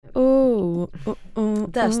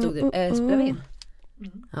Där stod det, spelar vi in?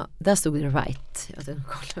 Ja, där stod det right.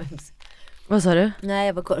 Vad sa du? Nej,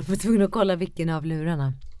 jag var tvungen att kolla vilken av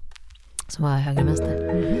lurarna som var höger och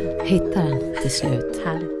vänster. Hittade den till slut.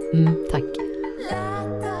 Härligt. Tack.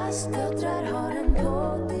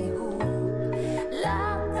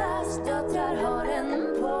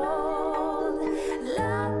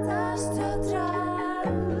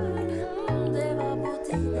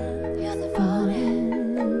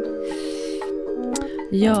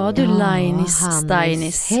 Ja, du Lajnis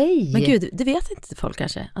Stajnis. Hej! Men gud, det vet inte folk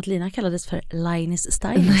kanske. Att Lina kallades för Lajnis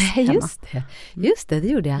Stajnis. Nej, just det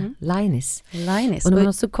gjorde jag. Lajnis. Och när man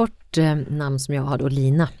har så kort namn som jag har då,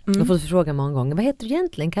 Lina. Jag har fått fråga många gånger, vad heter du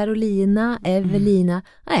egentligen? Carolina, Evelina?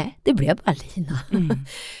 Nej, det blev bara Lina.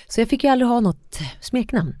 Så jag fick ju aldrig ha något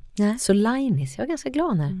smeknamn. Nej. Så Lajnis, jag var ganska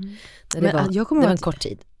glad när det var en kort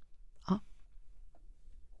tid. Ja.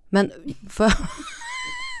 Men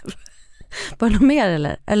var det något mer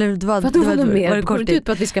eller? Eller det var något mer? Var det kort ut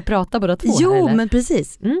på att vi ska prata båda två? Jo, här, eller? Men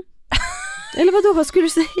precis. Eller vad skulle du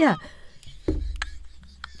säga?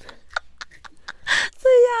 Så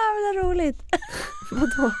jävla roligt.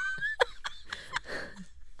 Vadå?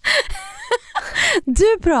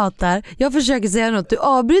 Du pratar, jag försöker säga något, du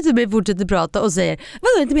avbryter mig, fortsätter prata och säger,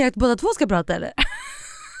 vadå, inte mer att båda två ska prata eller?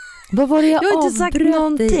 Vad var det jag har inte sagt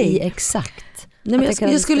någonting exakt? Nej, men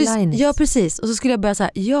jag skulle, ja precis, och så skulle jag börja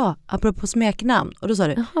säga ja, apropå smeknamn, och då sa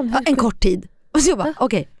du en kort tid, och så jag bara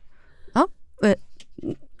okej. Ja.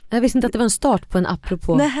 Jag visste inte att det var en start på en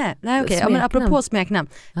apropå. Nej okej. Ja, men apropå smeknamn.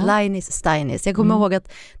 Lajnis Stajnis. Jag kommer ihåg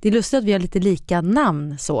att det är lustigt att vi har lite lika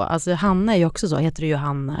namn så. Alltså Hanna är ju också så. Heter du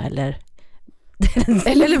Johanna eller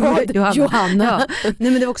Johanna. Ja.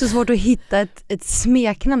 Nej, men det var också svårt att hitta ett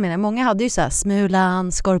smeknamn med det. Många hade ju så här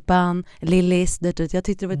Smulan, Skorpan, Lillis. Jag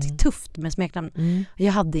tyckte det var tufft med smeknamn.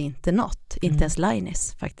 Jag hade inte något. Inte ens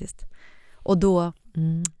Lajnis faktiskt. Och då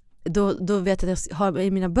vet jag att jag har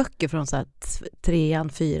i mina böcker från så här 3:an,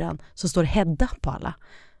 4:an så står Hedda på alla.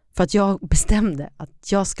 För att jag bestämde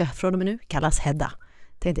att jag ska från och med nu kallas Hedda.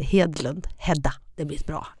 Tänkte Hedlund, Hedda, det blir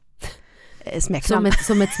bra smeknamn.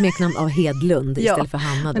 Som ett smeknamn av Hedlund istället för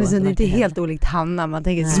Hanna. Då, men det är inte helt olikt Hanna. Man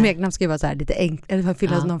tänker att smeknamn ska ju vara så här lite enkelt eller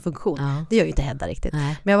fylla någon funktion. Ja. Det gör ju inte Hedda riktigt.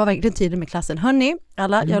 Nej. Men jag var verkligen tydlig med klassen. Hörni,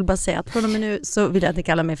 alla, jag vill bara säga att från och med nu så vill jag att ni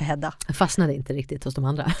kallar mig för Hedda. Jag fastnade inte riktigt hos de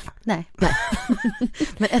andra. Nej.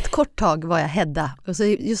 Men ett kort tag var jag Hedda. Och så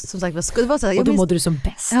just som sagt, det var så här, och då mådde du som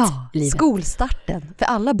bäst. Ja, skolstarten. För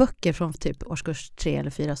alla böcker från typ årskurs 3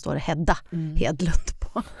 eller 4 står det Hedda. Hedlund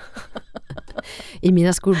på. I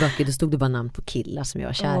mina skolböcker det stod det bara namn på killar som jag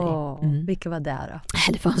var kär i. Vilka var det då?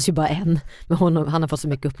 Det fanns ju bara en. Men han har fått så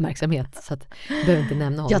mycket uppmärksamhet så att jag behöver inte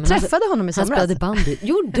nämna honom. Jag träffade honom i somras. Han spelade bandy.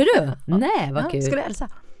 Gjorde du? Nej, vad kul. Skulle jag hälsa?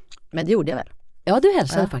 Men det gjorde jag väl. Ja, du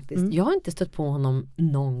hälsade faktiskt. Jag har inte stött på honom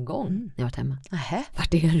någon gång när jag varit hemma.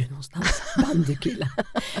 Vart är du någonstans? Bandykilla.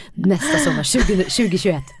 Nästa sommar,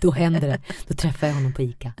 2021, då händer det. Då träffar jag honom på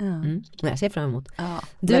Ica. Jag ser fram emot.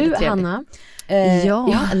 Du, Hanna.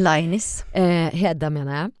 Lajnis. Hedda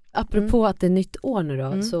menar jag. Apropå att det är nytt år nu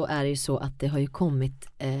då, så är det ju så att det har ju kommit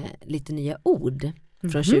lite nya ord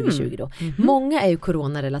från 2020 då. Många är ju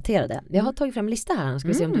coronarelaterade. Jag har tagit fram en lista här, ska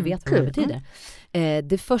vi se om du vet vad det betyder.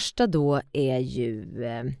 Det första då är ju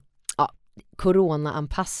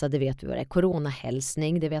corona-anpassad, det vet vi vad det är.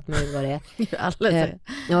 Coronahälsning, det vet man ju vad det är.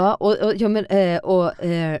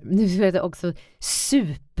 Nu vet jag också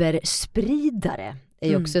superspridare är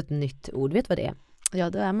ju också ett nytt ord. Vet vad det är? Ja,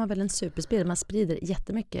 då är man väl en superspridare. Man sprider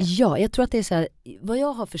jättemycket. Ja, jag tror att det är så här, vad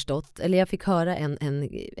jag har förstått, eller jag fick höra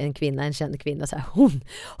en kvinna, en känd kvinna så här,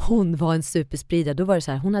 hon var en superspridare. Då var det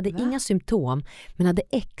så här, hon hade inga symptom men hade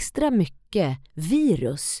extra mycket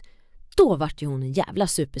virus. Då vart ju hon en jävla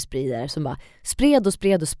superspridare som bara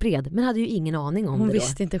spred men hade ju ingen aning om det. Hon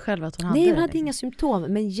visste inte själv att hon hade det. Nej, hon det, hade inga symptom,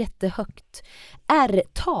 men jättehögt.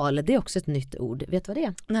 R-tal, det är också ett nytt ord. Vet du vad det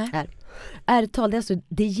är? Nej. R-tal, det är alltså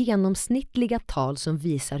det genomsnittliga tal som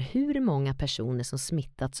visar hur många personer som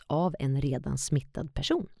smittats av en redan smittad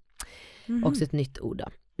person. Också ett nytt ord då.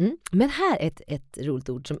 Men här är ett roligt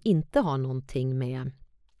ord som inte har någonting med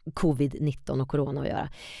covid-19 och corona att göra.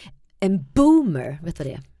 En boomer, vet du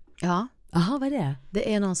vad det är? Ja. Jaha, vad är det?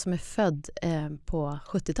 Det är någon som är född på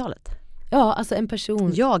 70-talet. Ja, alltså en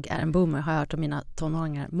person. Jag är en boomer, har jag hört av mina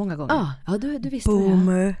tonåringar många gånger. Ja, du visste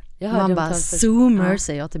boomer. det. Man bara zoomer,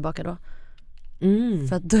 säger jag tillbaka då.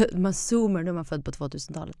 För att man zoomer, då är man född på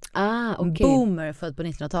 2000-talet. Okay. Boomer är född på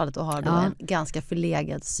 1900-talet och har då en ganska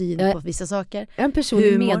förlegad syn på vissa saker. En person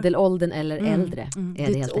i medelåldern eller äldre är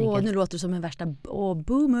det helt enkelt. Nu låter det som en värsta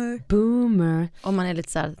boomer. Boomer. Om man är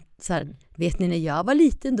lite så här, vet ni när jag var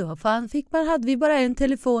liten då? Fan hade vi bara en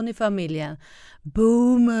telefon i familjen.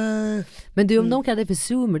 Boomer. Men du, om de kallar det för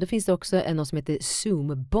zoomer, då finns det också något som heter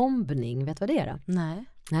zoombombning. Vet du vad det är då? Nej.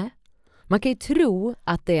 Man kan ju tro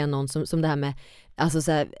att det är någon som det här med, alltså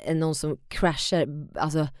så här, någon som crashar,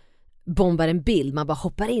 alltså bombar en bild, man bara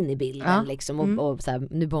hoppar in i bilden liksom och så här,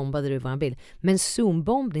 nu bombade du våran bild. Men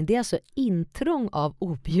zoombombning, det är alltså intrång av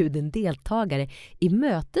objuden deltagare i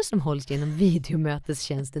möten som hålls genom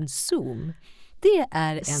videomötestjänsten Zoom. Det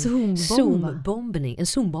är en zoombombning, en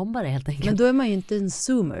zoombombare helt enkelt. Men då är man ju inte en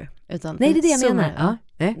zoomer. Utan nej, det är det jag menar.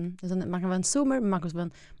 Man kan vara en zoomer, men man kan vara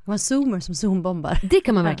en zoomer som zoombombar. Det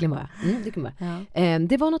kan man verkligen vara. Det kan man vara.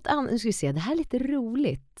 Det var något annat, nu ska vi se, det här är lite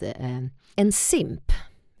roligt. En simp.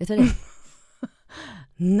 Vet du vad det är?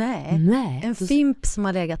 Nej. En fimp som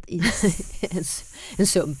har legat i en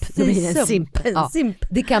sump. Det blir en simp. Simp.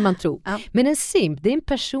 Det kan man tro. Ja. Men en simp, det är en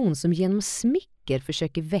person som genom smicker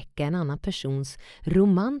försöker väcka en annan persons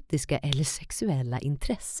romantiska eller sexuella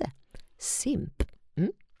intresse. Simp.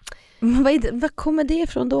 Men vad kommer det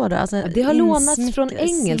ifrån då? Alltså, det har lånats från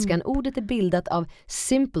engelskan. Ordet är bildat av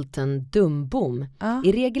simpleton, dumbom.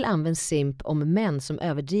 I regel används simp om män som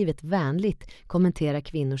överdrivet vänligt kommenterar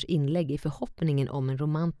kvinnors inlägg i förhoppningen om en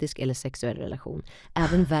romantisk eller sexuell relation.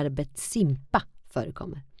 Även verbet simpa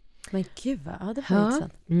förekommer. Men gud, det var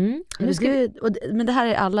intressant. Men det här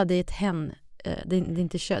är alla, det är ett hen. Det är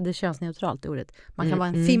inte det är könsneutralt ordet. Man kan vara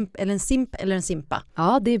en fimp eller en simp eller en simpa.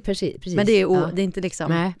 Ja, det är precis. Men det är det är inte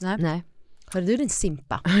liksom. Nej. Hörde du din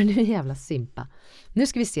simpa? Du är en jävla simpa. Nu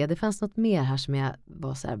ska vi se, det fanns något mer här som jag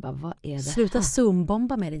var så här, bara, vad är det? Sluta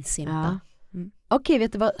zoombomba med din simpa. Okej,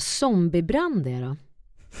 vet du vad zombiebrand är då?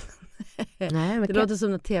 Nej, det låter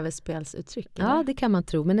som ett tv-spelsuttryck. Eller? Ja, det kan man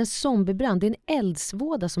tro. Men en zombiebrand, det är en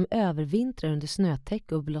eldsvåda som övervintrar under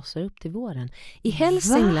snötäcke och blossar upp till våren. I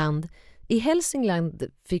Hälsingland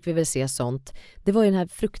fick vi väl se sånt. Det var ju den här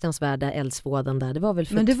fruktansvärda eldsvådan där. Det var väl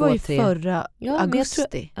för men det var ju förra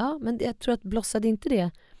augusti. Men jag tror att blossade inte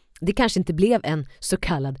det. Det kanske inte blev en så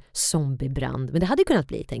kallad zombiebrand. Men det hade kunnat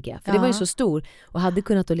bli, tänker jag. För det var ju så stor och hade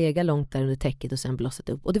kunnat att lägga långt där under täcket och sen blossat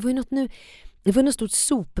upp. Och det var ju något stort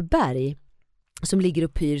sopberg som ligger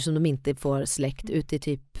och pyr som de inte får släckt ute i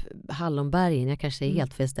typ Hallonbergen. Jag kanske är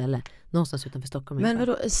helt fel ställe. Någonstans utanför Stockholm. Men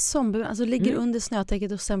vadå, zombie, alltså ligger under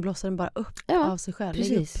snötäcket och sen blossar den bara upp av sig själv.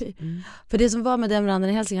 Precis. För det som var med den branden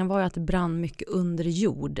i Hälsingland var ju att det brann mycket under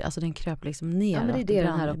jord. Alltså den kröp liksom ner. Ja, men det är det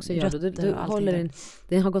den här också gör.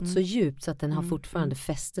 Den har gått så djupt så att den har fortfarande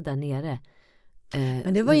fäste där nere.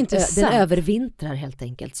 Men det var intressant. Den övervintrar helt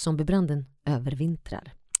enkelt. Zombiebranden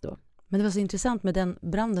övervintrar då. Men det var så intressant med den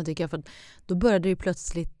branden tycker jag, för då började det ju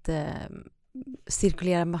plötsligt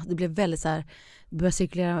cirkulera, det blev väldigt så här, det började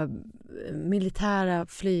cirkulera militära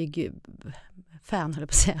flygfan, höll jag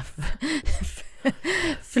på att säga.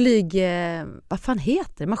 Vad fan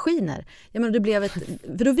heter det? Maskiner. Jag menar, det blev för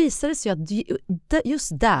då visade det sig att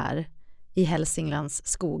just där i Hälsinglands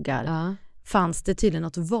skogar fanns det tydligen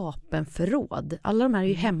något vapenförråd. Alla de här är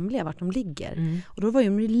ju hemliga vart de ligger. Och då var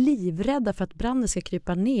de livrädda för att branden ska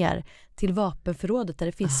krypa ner till vapenförrådet där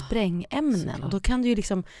det finns sprängämnen. Och då kan det ju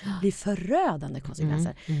liksom bli förödande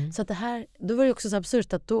konsekvenser. Så att det här, då var det också så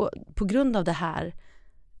absurt att då, på grund av det här,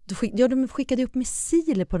 de skickade upp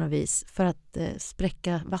missiler på något vis för att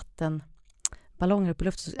spräcka vattenballonger upp i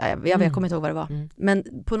luften. Jag kommer inte ihåg vad det var.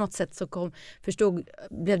 Men på något sätt så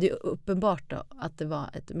blev det ju uppenbart då att det var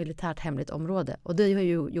ett militärt hemligt område. Och det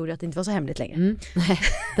gjorde att det inte var så hemligt längre.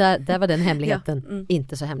 Där var den hemligheten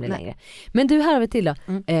inte så hemlig längre. Men du, här har vi till då.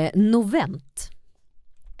 Novent.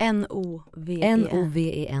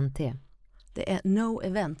 Novent. Det är no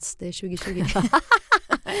events. Det är 2020.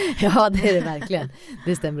 Ja, det är det verkligen.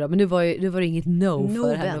 Det stämmer bra. Men nu var det inget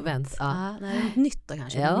för här Novent. Nej, något nytt då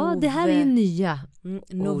kanske. Ja, det här är ju nya.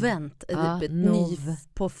 Novent. Ett ny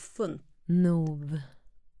påfund.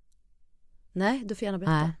 Nej, du får gärna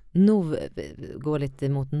berätta. Går lite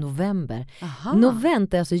mot november.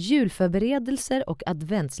 Novent är alltså julförberedelser och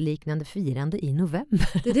adventsliknande firande i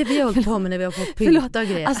november. Det är det vi har hållit på med när vi har fått pynta och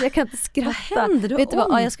grejer. Alltså jag kan inte skratta. Vad händer? Vet du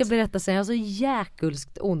vad? Jag ska berätta sen. Jag har så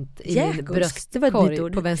jäkulskt ont i min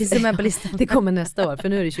bröstkorg på vänster. Finns det med på listan? Det kommer nästa år, för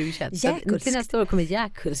nu är det 2021. Till nästa år kommer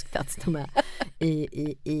jäkulskt att stå med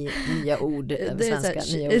i nya ord. Det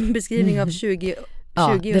är en beskrivning av 20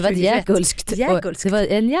 Ja, det var det var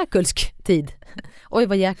en jäkulsk tid. Oj,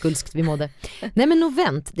 vad jäkulskt vi mådde. Nej, men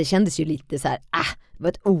novent, det kändes ju lite så här, var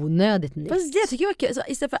ett onödigt nytt. Fast det tycker jag var kul. Så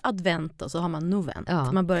istället för advent då, så har man novent.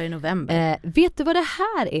 Ja. Man börjar i november. Vet du vad det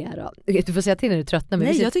här är då? Du får säga till när du tröttnar. Men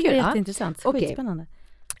nej, jag tycker det är jätteintressant. Skitspännande.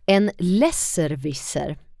 En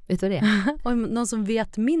lesservisser. Vet du vad det är? Och någon som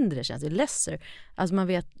vet mindre känns det. Lesser. Alltså man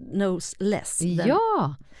vet knows less.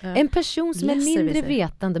 Ja, en person som är mindre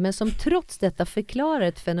vetande men som trots detta förklarar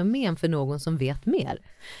ett fenomen för någon som vet mer.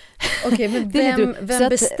 Okej, men vem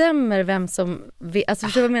bestämmer vem som vet? Alltså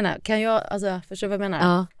förstår vad jag menar? Kan jag, alltså förstår vad jag menar?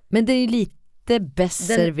 Ja, men det är ju lite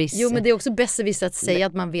besserwisser. Jo, men det är också besserwisser att säga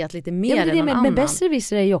att man vet lite mer än någon annan. Men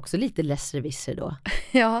besserwisser är ju också lite lesserwisser då.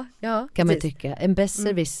 ja, kan man tycka. En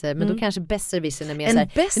besserwisser, men då kanske besserwisser är mer en så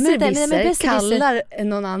här. besserwisser kallar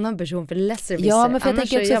någon annan person för lesserwisser. Ja, men för jag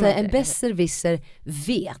tänker också så här, en besserwisser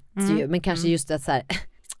vet ju, men kanske just att så här,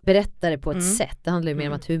 berätta det på ett sätt. Det handlar ju mer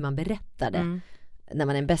om att hur man berättar det när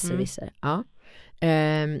man är en besserwisser. Ja.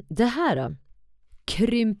 Det här då,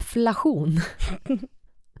 krympflation.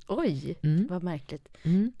 Oj, vad märkligt.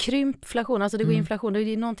 Krympflation, alltså det går inflation. Det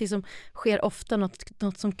är någonting som sker ofta,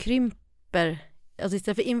 något som krymper. Alltså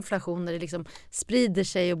istället för inflation där det liksom sprider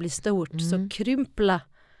sig och blir stort, så krympla.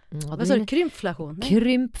 Vad sa du? Krympflation? Nej.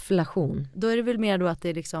 Krympflation. Då är det väl mer då att det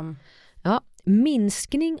är liksom... Ja,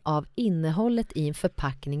 minskning av innehållet i en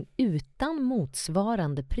förpackning utan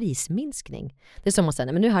motsvarande prisminskning. Det är som att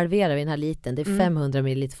säga, men nu halverar vi den här liten. Det är 500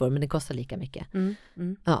 ml men det kostar lika mycket.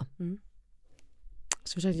 Ja.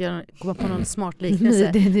 Så försökte komma på någon smart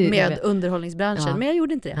liknelse med underhållningsbranschen. Ja. Men jag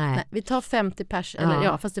gjorde inte det. Nej, vi tar 50 pers.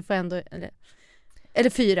 Eller, fast det får ändå... Eller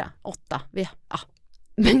 4, 8.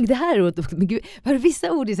 Men det här är... Men gud, var det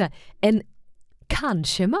vissa ord är så här... En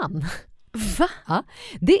kanske-man. Va? Ja,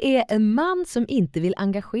 det är en man som inte vill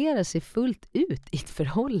engagera sig fullt ut i ett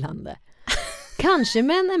förhållande. Kanske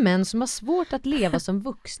män är män som har svårt att leva som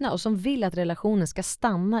vuxna och som vill att relationen ska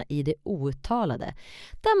stanna i det outtalade.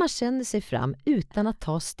 Där man känner sig fram utan att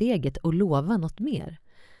ta steget och lova något mer.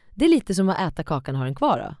 Det är lite som att äta kakan och ha den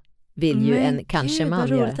kvar då. Vill ju en kanske man göra.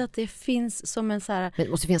 Men roligt att det finns som en så här... Men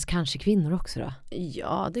det måste finnas kanske kvinnor också då?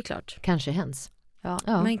 Ja, det är klart. Kanske hens. Ja,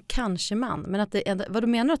 men kanske man. Men att det, vad du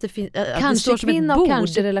menar att det finns... Kanske kvinna och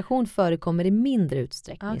kanske relation förekommer i mindre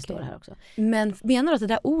utsträckning, står det här också. Men menar du att det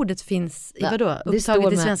där ordet finns i vadå?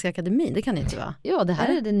 Upptaget i Svenska Akademin? Det kan det inte vara. Ja, det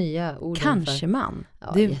här är det nya ordet. Kanske man.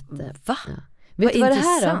 Ja, det jätte... Va? Ja. Vet du vad det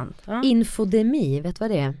här då? Ja. Infodemi, vet du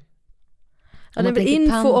vad det är? Ja, det är väl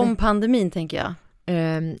info om pandemin, tänker jag.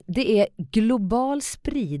 Det är global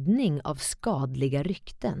spridning av skadliga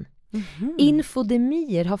rykten.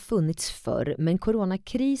 Infodemier har funnits förr, men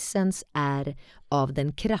coronakrisens är av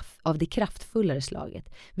det kraftfullare slaget.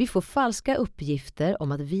 Vi får falska uppgifter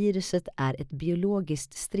om att viruset är ett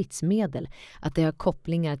biologiskt stridsmedel, att det har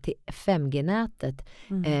kopplingar till 5G-nätet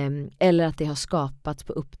eller att det har skapats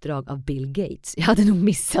på uppdrag av Bill Gates. Jag hade nog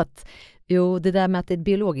missat. Jo, det där med att det är ett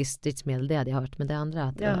biologiskt stridsmedel, det hade jag hört, men det andra...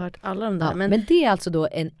 Att, jag har hört alla de där. Ja, men det är alltså då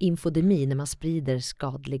en infodemi när man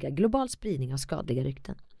sprider global spridning av skadliga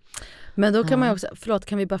rykten. Men då kan man ju också, förlåt,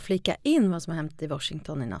 kan vi bara flika in vad som har hänt i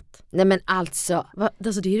Washington i natt? Nej, men alltså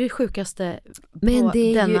det är det sjukaste men på det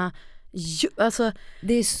är denna... Alltså,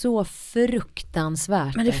 det är så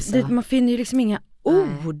fruktansvärt. Men man finner ju liksom inga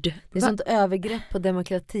ord. Det är sånt övergrepp på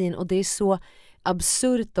demokratin, och det är så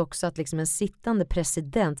absurt också att liksom en sittande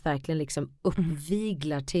president verkligen liksom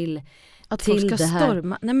uppviglar till att folk ska det här.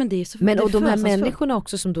 Storma. Nej, men det är så, men och de här människorna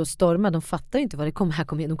också som då stormar, de fattar ju inte vad det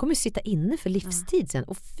kommer. De kommer ju sitta inne för livstid sen.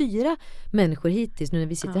 Och 4 människor hittills, nu när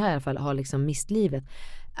vi sitter här i alla fall, har liksom mist livet.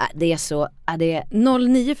 Det är så...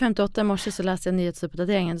 09:58 i morse så läste jag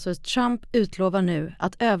nyhetsuppdateringen, så Trump utlovar nu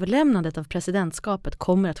att överlämnandet av presidentskapet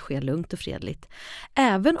kommer att ske lugnt och fredligt.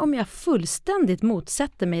 Även om jag fullständigt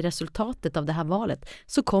motsätter mig resultatet av det här valet,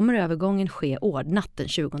 så kommer övergången ske ordnat den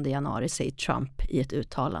 20 januari, säger Trump i ett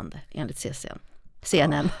uttalande enligt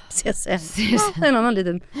CNN. En annan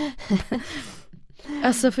liten...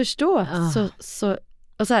 Alltså förstå.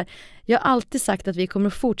 Och så här, jag har alltid sagt att vi kommer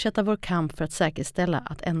att fortsätta vår kamp för att säkerställa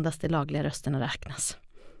att endast de lagliga rösterna räknas.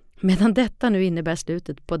 Medan detta nu innebär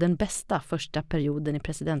slutet på den bästa första perioden i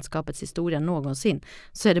presidentskapets historia någonsin,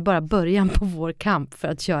 så är det bara början på vår kamp för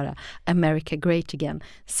att göra America great again,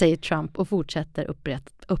 säger Trump och fortsätter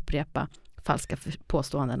upprepa falska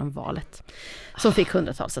påståenden om valet som fick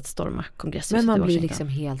hundratals att storma kongresshuset. Men man i Washington. blir liksom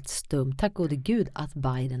helt stum. Tack gode Gud att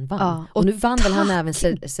Biden vann. Ja, och nu vann väl han även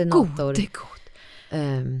senator.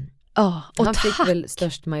 Han fick väl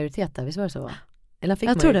störst majoritet där, visst var det så? Eller han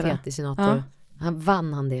fick majoritet i senator. Ja.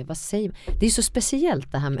 Vann han det? Vad säger? Det är så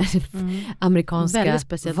speciellt det här med amerikanska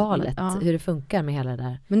valet. Ja. Hur det funkar med hela det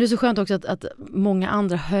där. Men det är så skönt också att många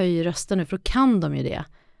andra höjer röster nu, för då kan de ju det.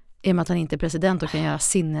 I och med att han inte är president och kan göra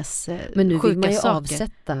sinnessjuka saker. Men nu vill man ju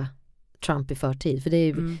avsätta Trump i förtid. För det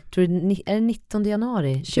är, tror jag, är det 19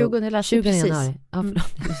 januari? 20 januari. Ja,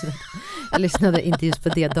 jag lyssnade inte just på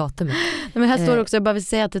det datumet. Men här står det också, jag bara vill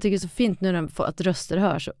säga att jag tycker det är så fint nu att röster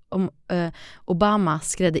hörs. Om Obama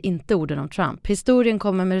skrädde inte orden om Trump. Historien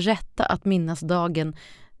kommer med rätta att minnas dagen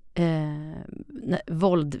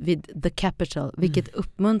våld vid the Capitol, vilket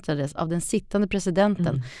uppmuntrades av den sittande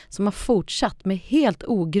presidenten som har fortsatt med helt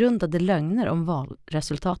ogrundade lögner om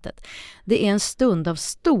valresultatet. Det är en stund av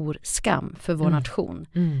stor skam för vår nation.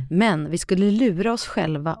 Men vi skulle lura oss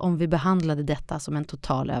själva om vi behandlade detta som en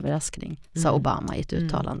total överraskning, sa Obama i ett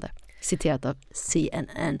uttalande. Citerat av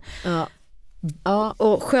CNN. Ja,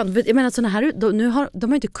 och skönt. Jag menar såna här, de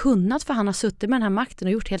har inte kunnat, för han har suttit med den här makten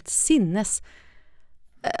och gjort helt sinnes.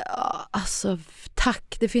 Alltså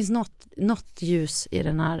tack, det finns något ljus i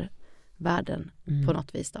den här världen på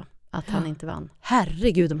något vis då, att han inte vann.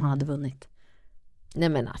 Herregud om han hade vunnit. Nej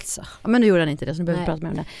men alltså. Ja, men nu gjorde han inte det, så nu behöver vi prata mer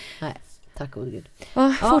om det. Nej, tack gode gud.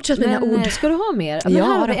 Fortsätt med dina ord. Ska du ha mer? Men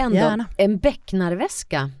här har vi ändå gärna. En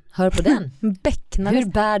becknarväska. Hör på den. Becknarväska.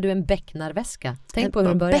 Hur bär du en becknarväska? Tänk på hur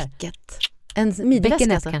den börjar. Bäcket. En midväska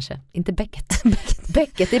Bäckenet alltså. Kanske, inte bäcket.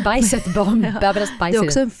 Bäcket är bajset, bävras bajs. Det är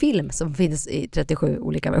också en film som finns i 37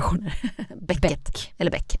 olika versioner. Bäcket.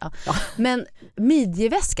 Eller bäck, ja. Men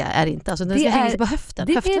midjeväska är inte, alltså den ska hänga på höften.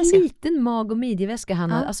 Det höftväska. är en liten mag- och midjeväska,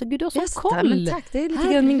 Hanna. Alltså gud, du har sån koll. Men tack, det är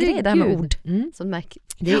lite grann min grej där med ord.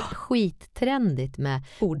 Det är skittrendigt med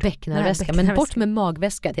bäcknarväska. Men bort med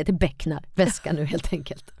magväska, det heter bäcknarväska nu helt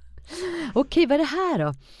enkelt. Okej, vad är det här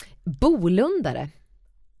då? Bolundare.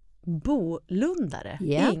 Bolundare?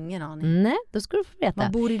 Yeah. Ingen aning. Nej, då ska du få veta.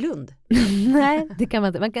 Man bor i Lund. Nej, det kan man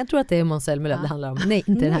inte. Man kan tro att det är Måns Zelmerlöw det handlar om. Nej,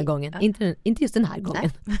 inte den här gången. Inte just den här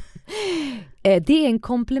gången. Det är en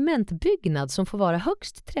komplementbyggnad som får vara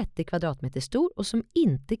högst 30 kvadratmeter stor och som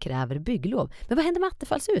inte kräver bygglov. Men vad händer med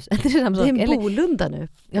Attefallshus? Det är en bolunda nu.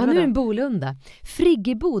 Ja, nu är det en bolunda.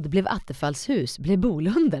 Friggebod blev Attefallshus, blev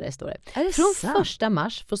bolundare, står det. Från 1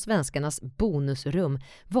 mars får svenskarnas bonusrum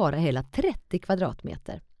vara hela 30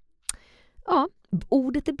 kvadratmeter. Ja,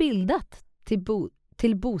 ordet är bildat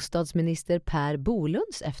till bostadsminister Per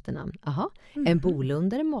Bolunds efternamn. Aha. En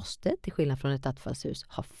bolundare måste, till skillnad från ett attefallshus,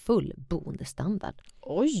 ha full boendestandard.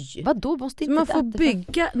 Oj! Vadå? Måste inte man får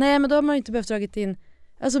bygga? Nej, men då har man ju inte behövt dragit in.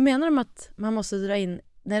 Alltså menar de att man måste dra in?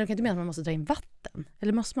 Nej, de kan inte mena att man måste dra in vatten.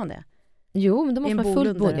 Eller måste man det? Jo, men då måste man ha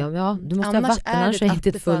full boende. Ja, du måste annars ha vatten, annars är det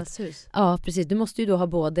inte fullt. Ja, precis. Du måste ju då ha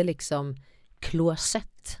både liksom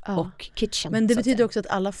klosett och kitchen. Men det betyder också att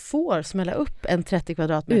alla får smälla upp en 30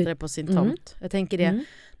 kvadratmeter på sin tomt. Jag tänker det.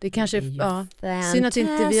 Det kanske synd att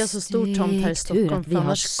inte vi har så stor tomt här i Stockholm. Vi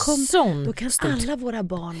har då kan alla våra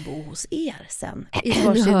barn bo hos er sen. I nu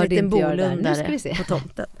varsin hörde liten inte jag det. bolundare Nu ska vi se på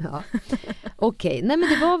tomten. Okej, nej men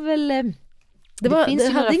det var väl... Det finns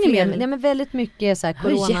ju några fler, nej, men väldigt mycket så här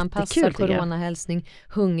coronaanpassad, coronahälsning,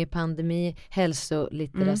 hungerpandemi,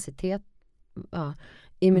 hälsolitteracitet. Ja.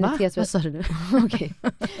 Immunitet. Vad sa du nu? Okej.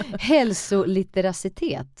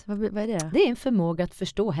 Hälsolitteracitet. Vad är det då? Det är en förmåga att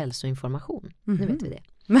förstå hälsoinformation. Nu vet vi det.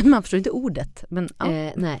 Men man förstår inte ordet. Men,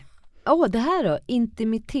 nej. Det här då.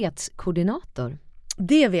 Intimitetskoordinator.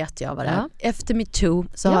 Det vet jag vad det är. Efter MeToo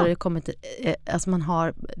så har det kommit, alltså man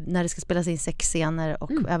har, när det ska spelas in sexscener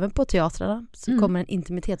och även på teatrarna så kommer en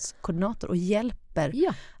intimitetskoordinator och hjälper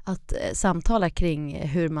att samtala kring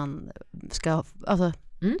hur man ska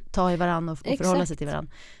ta i varandra och förhålla sig till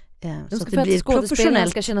varandra. Så att det blir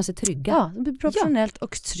professionellt, ska känna sig trygga. Ja, det blir professionellt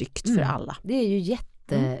och tryggt för alla. Det är ju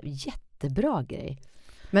jättebra grej.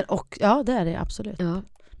 Men det är det absolut. Ja.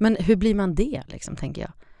 Men hur blir man det liksom, tänker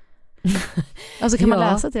jag? Alltså kan man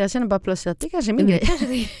läsa till det? Jag känner bara plötsligt att det kanske är min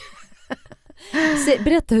grej.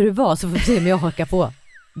 Berätta hur det var så får vi se om jag hakar på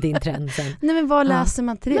din trend sen. Nej, men vad läser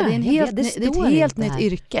man till det? Det är ett helt nytt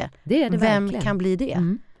yrke. Det är det Vem verkligen. kan bli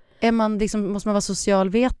det? Är man liksom, måste man vara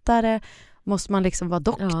socialvetare? Måste man liksom vara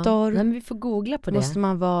doktor? Nej, men vi får googla på det. Måste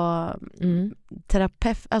man vara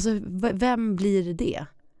terapeut? Alltså vem blir det?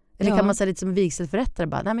 Eller kan man säga lite som en vigselförrättare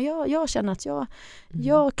bara, nej men jag känner att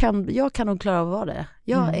jag kan nog klara av att vara det.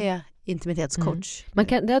 Jag är intimitetscoach. Man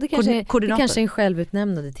kan, det kanske är en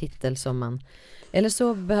självutnämnande titel som man, eller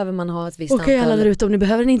så behöver man ha ett visst antal. Okej, alla där ute, om ni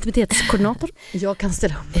behöver en intimitetskoordinator, jag kan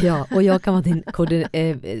ställa upp. Ja, och jag kan vara din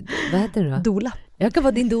vad heter det då? Doula. Jag kan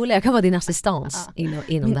vara din doula, jag kan vara din assistans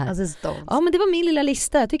inom det här. Assistans. Ja, men det var min lilla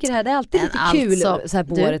lista. Jag tycker det här, det är alltid lite kul så här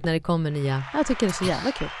på året när det kommer nya. Jag tycker det är så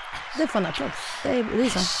jävla kul. Det får en applåd. Det är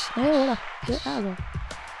så. Ja, det är så.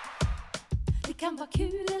 Det kan vara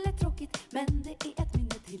kul eller tråkigt, men det är ett minne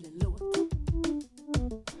till en låt.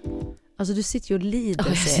 Alltså du sitter ju och lider.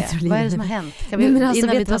 Vad är det som har hänt? Kan vi, men alltså,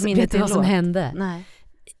 innan vet vi tar minne till vad som hände? Nej.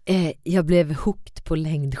 Jag blev hooked på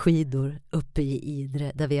längdskidor uppe i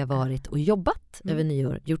Idre där vi har varit och jobbat över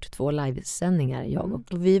nyår. Gjort 2 livesändningar, jag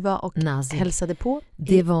och vi var och Nazi. Hälsade på.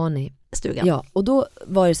 Det var ni. Stugan. Ja, och då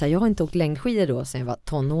var det så här, jag har inte åkt längdskidor då sedan jag var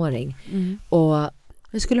tonåring. Och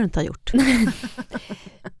det skulle du inte ha gjort.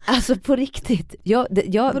 alltså på riktigt.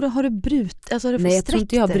 Vadå, har du brutit? Alltså, har du nej, jag tror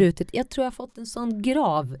inte jag har dig? brutit. Jag tror jag har fått en sån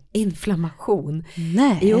grav inflammation.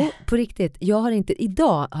 Nej. Jo, på riktigt. Jag har inte,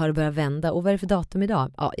 idag har det börjat vända. Och vad är det för datum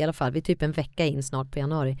idag? Ja, i alla fall, vi är typ en vecka in snart på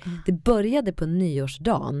januari. Det började på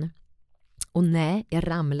nyårsdagen. Och nej, jag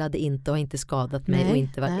ramlade inte och har inte skadat mig. Nej, och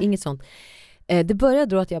inte varit, inget sånt. Det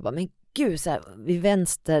började då att jag bara, men gud, så här, vid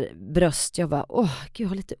vänster bröst, jag bara, gud, jag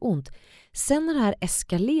har lite ont. Sen har det här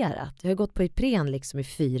eskalerat. Jag har gått på Ipren liksom i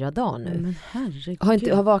 4 dagar nu. Men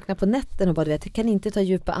herregud. Har vaknat på nätten och bara, du vet, jag kan inte ta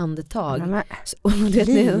djupa andetag. Men, och du vet,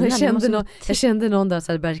 Lina, jag kände någon där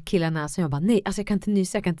så hade börjat killa näsan. Jag bara, nej, alltså jag kan inte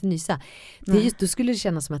nysa. Då skulle det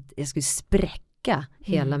kännas som att jag skulle spräcka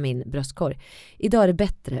hela min bröstkorg. Idag är det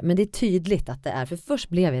bättre, men det är tydligt att det är. För först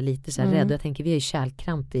blev jag lite så här rädd. Och jag tänker, vi är ju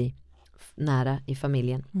kärlkramp nära i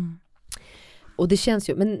familjen. Och det känns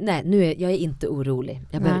ju, men nej, jag är inte orolig.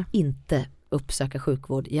 Jag behöver inte uppsöka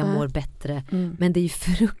sjukvård. Jag mår bättre. Men det är ju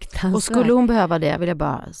fruktansvärt. Och skulle hon behöva det, vill jag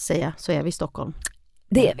bara säga, så är vi i Stockholm.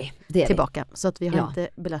 Det är vi. Tillbaka. Så att vi har inte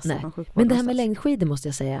belastat någon sjukvård. Men det här med längdskidor måste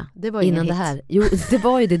jag säga. Det var innan det här. Jo, det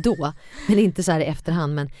var ju det då. Men inte så här i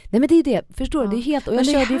efterhand. Men det är ju det. Förstår du? Det är helt... Och jag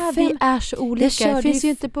men körde det här vi är så olika. Det finns ju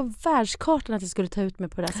inte på världskartan att jag skulle ta ut mig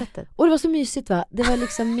på det här sättet. Och det var så mysigt, va? Det var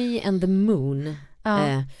liksom me and the moon.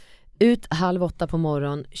 Ut 7:30 på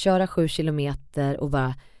morgon, köra 7 kilometer och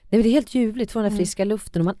bara... Nej, det är helt ljuvligt, få den här friska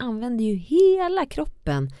luften och man använder ju hela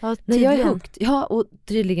kroppen när jag är högt. Ja, och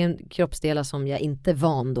tydligen kroppsdelar som jag inte är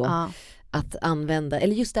van då att använda.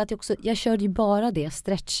 Eller just det att jag körde ju bara det,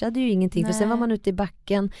 stretchade ju ingenting. För sen var man ute i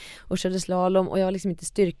backen och körde slalom och jag har liksom inte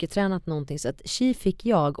styrketränat någonting. Så att fick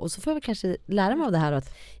jag, och så får jag väl kanske lära mig av det här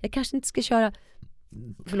att jag kanske inte ska köra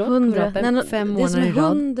 100, 5 månader det som är i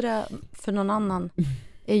rad. 100 för någon annan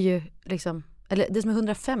är ju liksom, eller det som är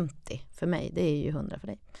 150 för mig, det är ju 100 för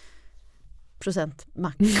dig. Procent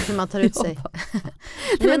max när man tar ut sig.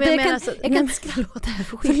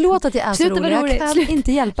 Förlåt att jag är så rolig. Jag kan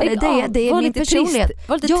inte hjälpa dig. Det är min personlighet.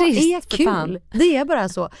 Jag är kul. Det är bara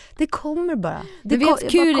så. Det kommer bara. Det är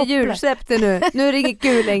kul i jul. Släpp det nu. Nu är det inget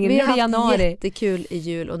kul längre. Nu är det januari. Vi har jättekul i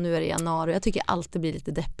jul och nu är det januari. Jag tycker alltid blir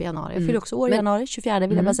lite deppig i januari. Jag fyller också år i januari. 24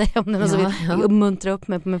 vill jag bara säga. Om det är någon som vill uppmuntra upp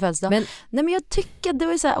mig på min födelsedag. Men jag tycker det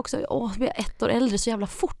var ju så här också. Vi är 1 år äldre så jävla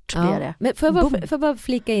fort blir det. Men får jag bara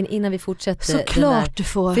flika in innan vi fortsätter. Såklart du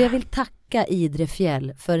får. För jag vill tacka Idre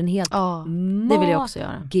fjäll för en helt det vill jag också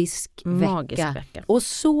göra. Magisk vecka. Och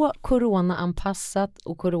så coronaanpassat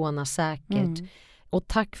och coronasäkert. Och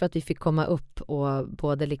tack för att vi fick komma upp och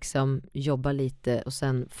både liksom jobba lite och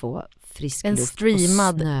sen få frisk luft. En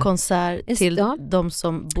streamad konsert till de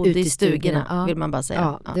som bodde i stugorna vill man bara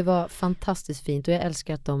säga. Ja, det var fantastiskt fint och jag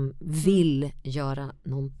älskar att de vill göra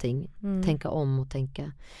någonting. Tänka om och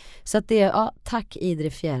tänka. Så att det tack Idre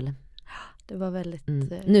fjäll. Det var väldigt...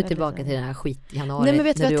 Nu tillbaka till den här skit-januari. Nej, men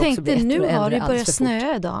vet du vad jag tänkte? Nu har det börjat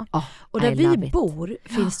snöa idag. Och där vi bor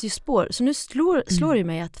finns det ju spår. Så nu slår det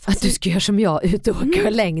mig att du ska göra som jag, ut och åka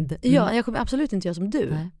längd. Ja, jag kommer absolut inte göra som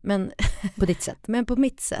du. Men på ditt sätt. Men på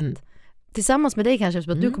mitt sätt. Tillsammans med dig kanske,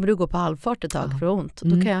 för att du kommer gå på halvfart ett tag för ont.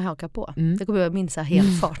 Då kan jag haka på. Det kommer jag minns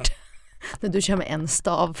helfart. När du kör med en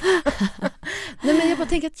stav. Nej, men jag bara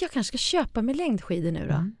tänker att jag kanske ska köpa med längdskidor nu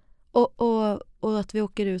då. Och att vi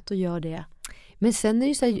åker ut och gör det. Men sen är det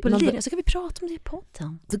ju så här, så kan vi prata om det i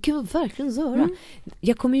podden. Det kan vi verkligen göra.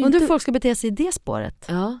 Jag kommer ju inte folk ska bete sig i det spåret.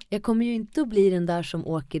 Ja, jag kommer ju inte att bli den där som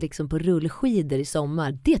åker liksom på rullskidor i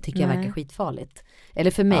sommar. Det tycker jag verkar skitfarligt.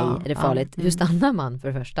 Eller för mig är det farligt. Hur stannar man för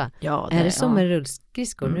det första? Ja, är det som med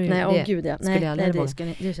rullskridskor? Nej, gud ja. Skulle jag aldrig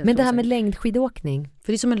våga. Men det här med längdskidåkning.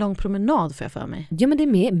 För det är som en lång promenad för jag för mig. Ja, men det är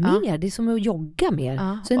mer. Det är som att jogga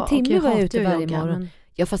mer. Så en timme var jag ute varje morgon.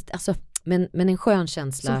 Ja, fast alltså men en skön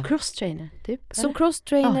känsla. Som crosstrainer typ. Som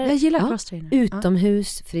crosstrainer. Jag gillar crosstrainer.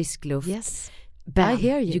 Utomhus, frisk luft. Yes. Bam,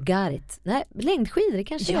 you got it. Nej, längdskidor det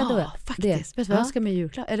kanske är då. Ja, faktiskt. Vet du vad jag önskar mig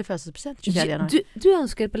julklapp? Eller födelsedagspresent 24 januari. Du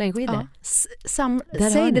önskar på längdskidor? Ja.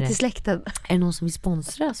 Säg det till släkten. Är det någon som vill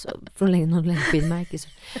sponsra från någon längdskidmärke?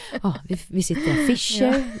 Vi sitter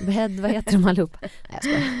Fischer, Hedda, vad heter de allihop? Nej, jag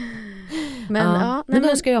skojar. Men då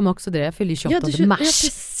önskar jag mig också det. Jag fyller 28 mars.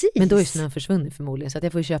 Precis. Men då är snön försvunnit förmodligen. Så att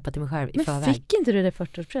jag får köpa till mig själv i förväg. Men fick inte du det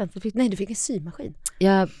 40%? Nej, du fick en symaskin.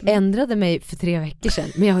 Jag ändrade mig för 3 veckor sedan.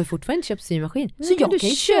 Men jag har ju fortfarande inte köpt symaskin. Så jag kan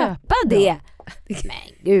ju köpa det.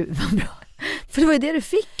 Men gud, vad bra. För det var ju det du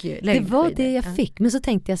fick ju. Det var det jag fick. Men så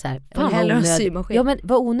tänkte jag så här. Fan vad onödigt. Ja, men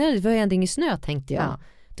vad onödigt. Det var ju ändå ingen snö, tänkte jag.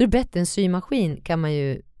 Då är det bättre. En symaskin kan man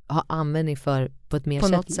ju ha användning för på ett mer på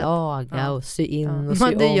sätt. Laga och sy in och sy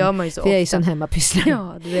om. Det gör man ju så ofta. Jag är ju sån hemmapyssla.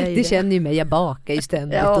 Ja, det känner ju mig. Jag bakar ju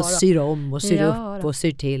ständigt och syr om och syr upp och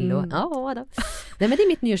syr till. Och, Nej, men det är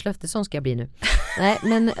mitt nyårslöfte. Sån ska jag bli nu. Nej,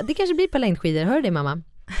 men det kanske blir på längdskidor. Hör du det, mamma?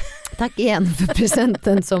 Tack igen för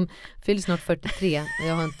presenten som fyller snart 43.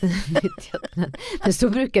 Jag har inte nyttjat den. Men så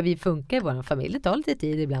brukar vi funka i vår familj. Det tar lite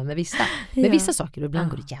tid ibland med vissa saker. Och ibland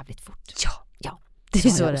går det jävligt fort. Ja. Det är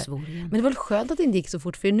så det. Men det var väl skönt att det inte gick så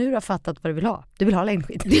fort. För nu har jag fattat vad du vill ha. Du vill ha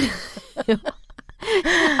längdskidor.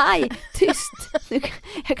 Aj, tyst.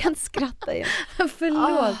 Jag kan inte skratta igen.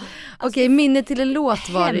 Förlåt. Okej, minne till en låt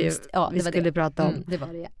var det ju vi skulle prata om. Det var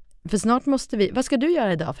det. För snart måste vi... Vad ska du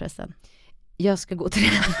göra idag förresten? Jag ska gå och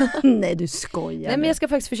träna. Nej, du skojar. Nej, men jag ska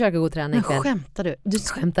faktiskt försöka gå och träna ikväll. Men skämtar du? Du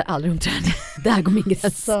skämtar aldrig om träning. Där går min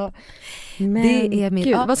gräns. Men det är min...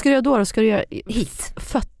 Gud, vad ska du göra då? Ska du göra hit?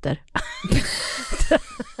 Fötter.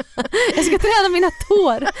 Jag ska träna mina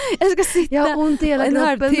tår. Jag ska sitta. Jag har ont i hela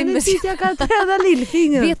kroppen. Men jag kan träna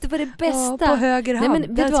lillfingret. Vet du vad det bästa? På höger hand. Nej,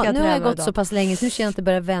 men vet du vad? Nu har jag gått så pass länge så nu känner jag att det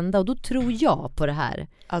börjar vända. Och då tror jag på det här.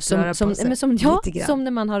 Som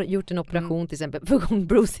när man har gjort en operation till exempel. För gång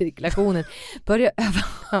blodcirkulationen. Börja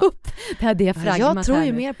öva upp det här diafragmat. Jag tror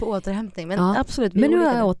ju mer på återhämtning. Men absolut. Men nu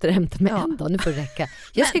har jag återhämtat mig en dag. Nu får det räcka.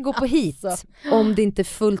 Jag ska gå på hit. Om det inte är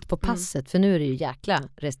fullt på passet. För nu är det ju jäkla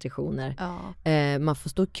restriktioner. Man får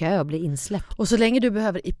stå i kö och bli insläppt. Och så länge du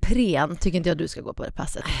behöver Ipren tycker inte jag du ska gå på det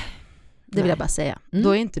passet. Det vill jag bara säga. Då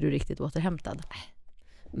är inte du riktigt återhämtad.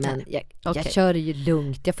 Men jag kör ju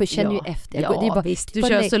lugnt. Jag känner ju efter. Visst. Du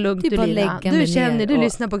kör så lugnt du Lina. Du känner, du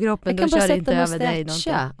lyssnar på kroppen. Du kör inte över dig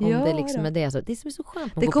någonting. Om det liksom är det. Så det som är så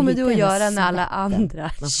skönt. Det kommer du att göra när alla andra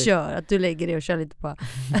kör. Att du lägger dig och kör lite på.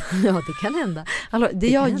 Ja, det kan hända. Alltså,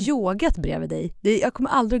 jag har yogat bredvid dig. Jag kommer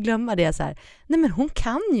aldrig glömma det så här. Nej, men hon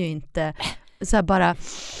kan ju inte så här bara...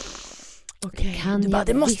 Okej, du bara,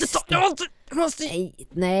 det måste ta...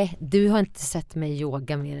 Nej, du har inte sett mig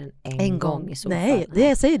yoga mer än en gång i så fall. Nej,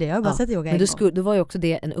 jag säger det. Jag har bara sett yoga en gång. Då var ju också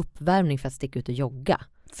det en uppvärmning för att sticka ut och jogga.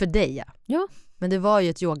 För dig, ja. Men det var ju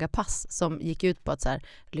ett yogapass som gick ut på att så här,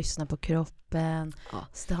 lyssna på kroppen,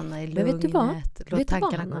 stanna i lugnet, låt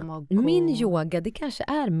tankarna komma och gå. Min yoga, det kanske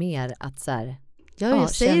är mer att så här... Jag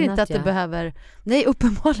säger inte att det behöver... Nej,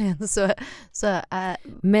 uppenbarligen så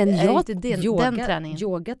men är inte den träningen.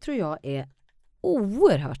 Yoga tror jag är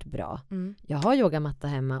oerhört bra. Jag har yogamatta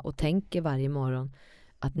hemma och tänker varje morgon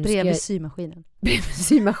att nu bredvid symaskinen. Bredvid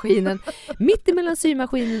symaskinen. Mitt emellan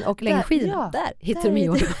symaskinen och längdskidorna. Där hittar du min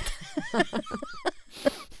yogamatta.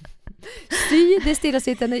 Sy, det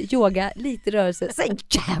stillasittande, yoga, lite rörelse. Sen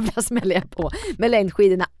jävla smäller jag på med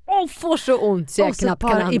längdskidorna. Får så ont så jag knappt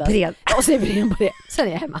kan andas. Och så Ipren på det. Sen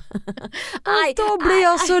är jag hemma. Aj, då blir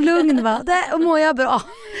jag så lugn, va? Där mår jag bra.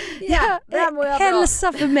 Där mår jag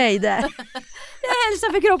hälsa bra. För mig där. Jag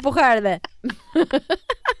hälsar för kropp och själ.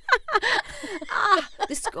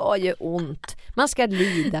 Det ska ju ont. Man ska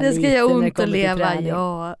lida. Det ska göra ont att leva.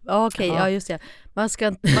 Ja, okej, ja just det. Man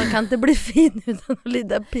kan inte bli fin utan att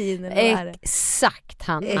lida pin. Exakt,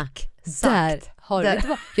 Hanna. Där har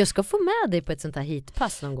du. Jag ska få med dig på ett sånt här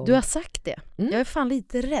hitpass någon gång. Du har sagt det. Jag är fan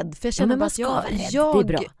lite rädd. För jag känner bara att det är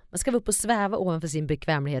bra. Man ska vara upp och sväva ovanför sin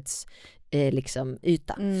bekvämlighets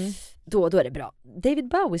yta. Då är det bra. David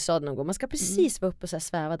Bowie sa det någon gång. Man ska precis vara upp och så här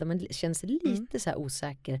sväva där man känner sig lite så här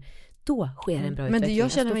osäker. Då sker en bra utveckling. Men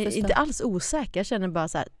jag känner mig inte alls osäker. Jag känner bara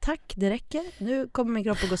så här, tack, det räcker. Nu kommer min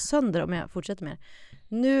kropp att gå sönder om jag fortsätter med det.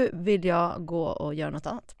 Nu vill jag gå och göra något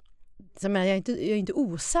annat. Så jag är inte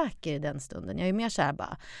osäker i den stunden. Jag är mer så här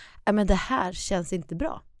bara, men det här känns inte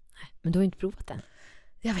bra. Men du har inte provat den.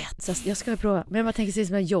 Jag vet, så jag ska prova. Men jag tänker sig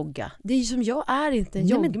som en jogga. Det är ju som jag är inte en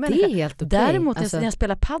joggmänniska. Det är helt okej. Däremot när jag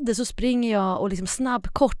spelar paddel så springer jag och liksom snabb,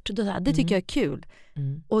 kort. Det tycker jag är kul.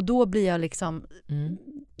 Och då blir jag liksom...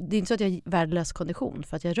 Det är inte så att jag har värdelös kondition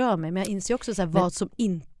för att jag rör mig. Men jag inser också så här, vad som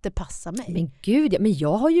inte passar mig. Men gud, men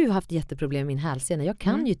jag har ju haft jätteproblem med min hälsena. Jag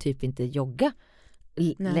kan ju typ inte jogga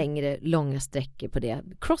längre, långa sträckor på det.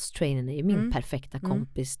 Cross-trainen är ju min perfekta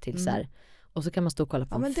kompis till så här. Och så kan man stå och kolla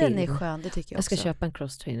på en film. Den är skön, det tycker jag ska köpa en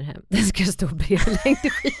cross-trainer hem. Den ska stå bredvid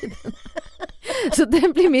längdskiden. Så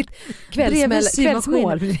den blir mitt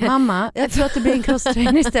kvällsmål. Mamma, jag tror att det blir en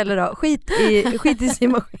cross-trainer istället då. Skit i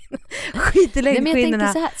symaskinen. Skit i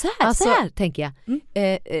längdskidorna. Så här tänker jag.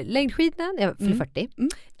 Längdskidorna, jag fyller 40.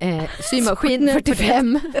 Symaskin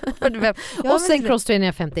 45. Och sen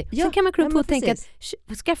cross-trainer 50. Sen kan man klippa på och tänka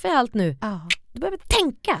att skaffa allt nu. Du behöver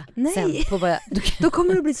tänka sen på vad jag... Då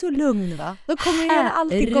kommer du bli så lugn, va? Då kommer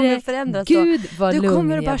allting kommer att förändras. Gud vad lugn du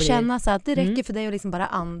kommer jag bara blir. känna så att det räcker för dig att liksom bara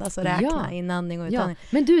andas och räkna inandning och utandning.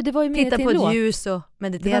 Men du, det var ju minnet Titta till på en ett låt. ljus och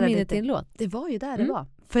meditera det var lite. Till en låt. Det var ju där det var.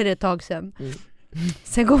 För ett tag sedan.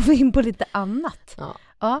 Sen går vi in på lite annat.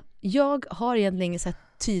 Ja, jag har egentligen inget så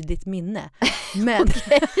tydligt minne. Men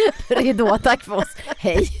Ridå, tack för oss.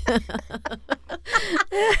 Hej.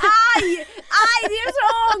 aj, det gör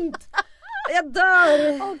så ont. Jag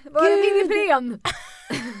dör. Var det min Ipren?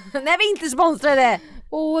 Nej, vi inte sponsrade.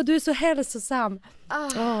 Du är så hälsosam.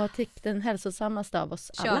 Tyck den hälsosammaste av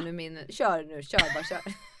oss alla. Kör bara.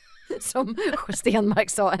 Som Stenmark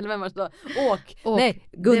sa, eller vem var det då? Åk. Nej,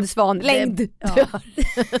 Gundsvan, längd.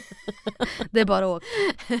 Det är bara åk.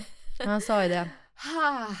 Han sa ju det.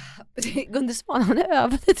 Gundsvan, han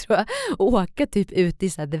övade tror jag åka typ ut i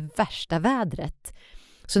så här det värsta vädret.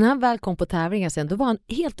 Så när han väl kom på tävlingar sen, då var han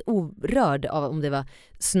helt orörd av om det var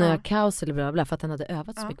snökaos eller bla bla, för att han hade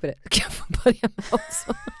övat så mycket på det. Kan jag få börja med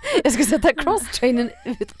också? Jag ska sätta crosstrainen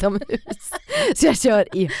utomhus. Så jag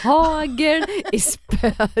kör i hagel, i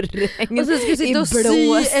spöregn, och så ska jag sitta och sy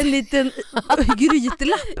en liten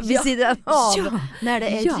grytlapp vid sidan av när det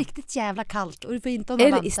är riktigt jävla kallt. Och du får inte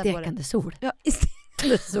eller i stekande sol. Ja, i stekande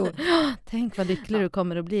sol. Tänk vad lycklig du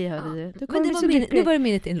kommer att bli. Du kommer nu var det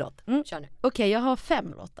minnet i en låt. Kör nu. Okej, jag har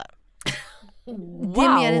 5 låtar. Wow. Det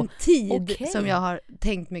är mer en tid som jag har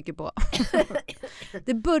tänkt mycket på.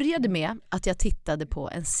 Det började med att jag tittade på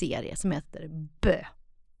en serie som heter Bö.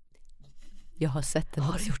 Jag har sett den.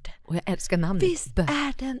 Har du gjort det? Och jag älskar namnet. Visst Bö.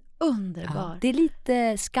 är den underbar. Ja, det är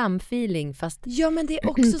lite skamfeeling fast... Ja, men det är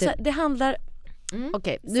också så här, det handlar...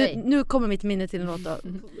 Okej, nu kommer mitt minne till en låt att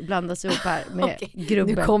blandas ihop här med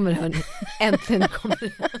grubben. Nu kommer hörni. Äntligen kommer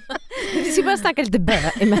det. Vi ska bara snacka lite bö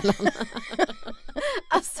emellan.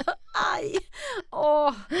 Alltså, aj.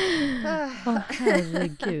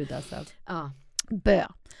 Herregud alltså. Bö.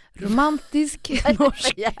 Romantisk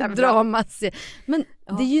norsk dramaserie. Men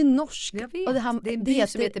det är ju norskt. Och det är en by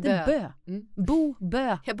som heter Bö.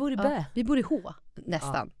 Bö. Jag bor i Bö. Vi bor i H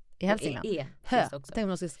nästan. I Hälsingland. Hö. Tänk om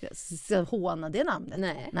man ska håna det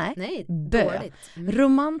namnet. Nej. Bö.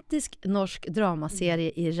 Romantisk norsk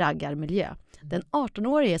dramaserie i raggarmiljö. Den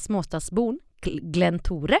 18-årige småstadsbon Glenn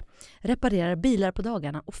Tore reparerar bilar på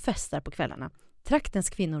dagarna och festar på kvällarna. Traktens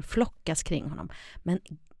kvinnor flockas kring honom. Men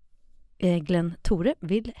Glenn Tore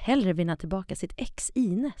vill hellre vinna tillbaka sitt ex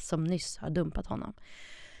Ine som nyss har dumpat honom.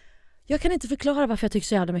 Jag kan inte förklara varför jag tycker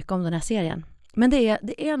så jävla mycket om den här serien. Men det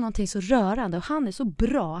är någonting så rörande och han är så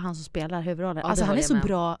bra, han som spelar huvudrollen. Alltså han är så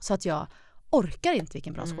bra så att jag orkar inte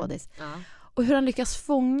vilken bra skådis. Och hur han lyckas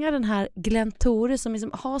fånga den här Glenn Tore som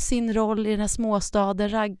liksom har sin roll i den här småstaden,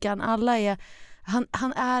 raggan. Alla är,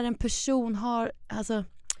 han är en person, alltså,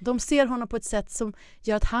 de ser honom på ett sätt som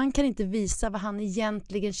gör att han kan inte visa vad han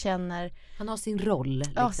egentligen känner. Han har sin roll.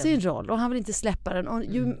 Liksom. Ja, sin roll. Och han vill inte släppa den. Och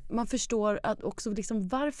man förstår att också liksom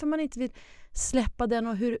varför man inte vill släppa den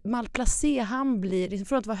och hur malplacé han blir. Liksom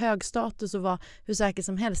från att vara hög status och vara hur säker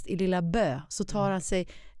som helst i lilla Bö så tar han sig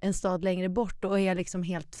en stad längre bort och är liksom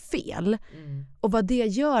helt fel. Och vad det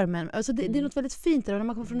gör med alltså det är något väldigt fint där. Och när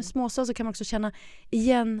man kommer från en småstad så kan man också känna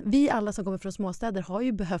igen, vi alla som kommer från småstäder har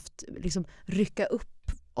ju behövt liksom rycka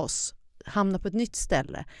upp oss, hamna på ett nytt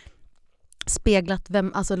ställe, speglat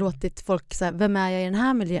låtit folk säga, vem är jag i den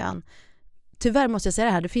här miljön? Tyvärr måste jag säga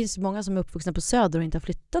det här, det finns många som är uppvuxna på Söder och inte har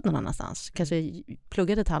flyttat någon annanstans, kanske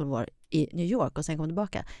pluggat ett halvår i New York och sen kom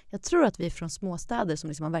tillbaka. Jag tror att vi är från småstäder som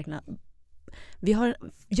liksom har verkligen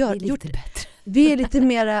gjort det bättre. Vi är lite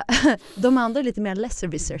mera, de andra är lite mer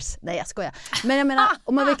lesservissers. Nej, jag skojar. Men jag menar,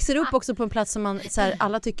 om man växer upp också på en plats som man så här,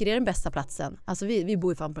 alla tycker är den bästa platsen. Alltså vi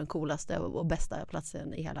bor ju fan på den coolaste och bästa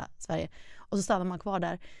platsen i hela Sverige. Och så stannar man kvar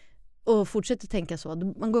där och fortsätter tänka så.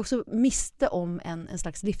 Man går också miste om en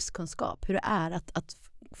slags livskunskap. Hur det är att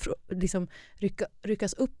liksom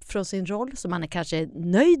ryckas upp från sin roll som man är kanske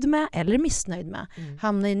nöjd med eller missnöjd med.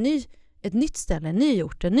 Hamna i ett nytt ställe, en ny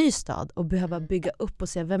ort, en ny stad och behöva bygga upp och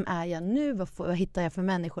se vem är jag nu, vad hittar jag för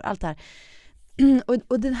människor, allt det här.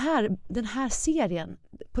 Och den här serien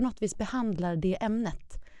på något vis behandlar det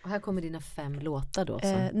ämnet. Och här kommer dina 5 låtar då.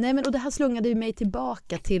 Nej, men och det här slungade ju mig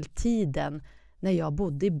tillbaka till tiden när jag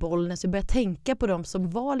bodde i Bollnäs. Jag började tänka på dem som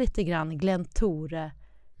var lite grann Glenn Tore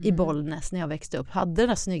i Bollnäs när jag växte upp. Hade den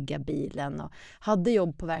här snygga bilen och hade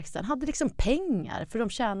jobb på verkstaden. Hade liksom pengar för de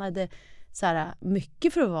tjänade så här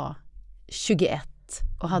mycket för att vara 21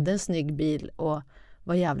 och hade en snygg bil och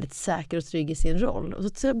var jävligt säker och trygg i sin roll. Och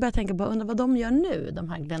så började jag tänka på, undra vad de gör nu, de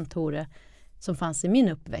här Glenn Tore som fanns i min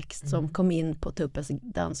uppväxt, som kom in på Tuppes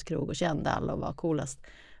danskrog och kände alla och var coolast.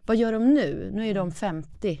 Vad gör de nu? Nu är de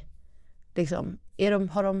 50 liksom,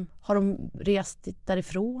 Har de rest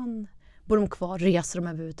därifrån? Bor de kvar? Reser de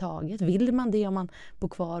överhuvudtaget? Vill man det om man bor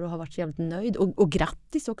kvar och har varit jävligt nöjd? Och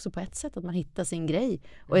grattis också på ett sätt att man hittar sin grej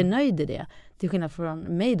och är nöjd i det. Till skillnad från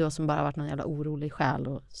mig då som bara varit någon jävla orolig själ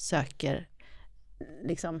och söker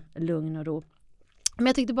liksom lugn och ro. Men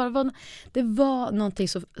jag tyckte bara det var någonting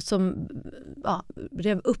som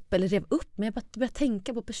rev upp. Men jag började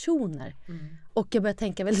tänka på personer. Och jag började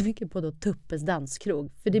tänka väldigt mycket på då Tuppes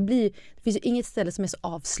danskrog. För det finns ju inget ställe som är så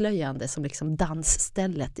avslöjande som liksom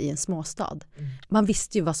dansstället i en småstad. Man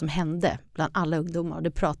visste ju vad som hände bland alla ungdomar. Och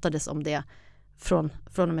det pratades om det från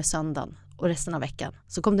och med söndagen och resten av veckan.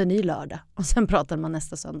 Så kom det en ny lördag. Och sen pratade man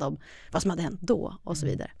nästa söndag om vad som hade hänt då och så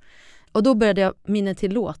vidare. Och då började jag minne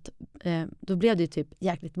till låt. Då blev det ju typ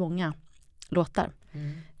jäkligt många låtar.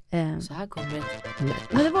 Så här kommer det.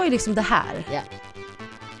 Men det var ju liksom det här. Yeah.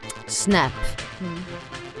 Snap.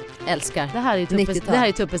 Älskar. Det här är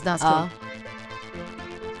ju Tuppes danskrog. Ja.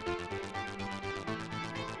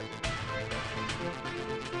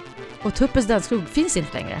 Och Tuppes danskrog finns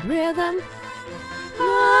inte längre. Redan.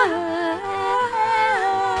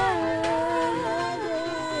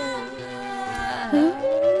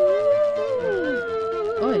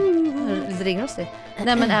 Det ringer oss det.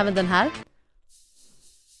 Nej, men även den här.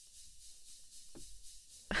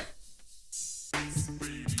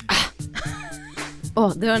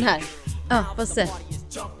 Det var den här. Ja, fast se.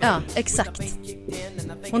 Ja, exakt.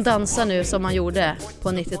 Hon dansar nu som man gjorde på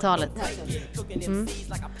 90-talet.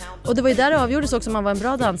 Och det var ju där det avgjordes också om man var en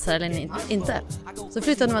bra dansare eller inte. Så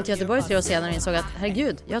flyttade man till Göteborg 3 år senare och insåg att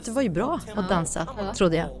herregud, det var ju bra att dansa,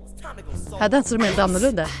 trodde jag. Här dansade de helt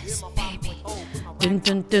annorlunda.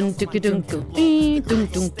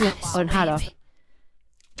 Och den här då.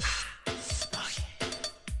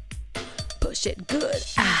 Push it good.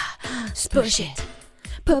 Push it.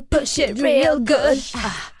 Push it real good.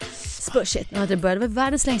 Push it. Det började väl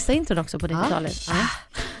världens längsta intron också på 90-talet.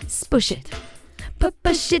 Push it.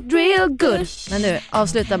 Push it real good. Men nu,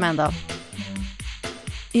 avsluta med en dag.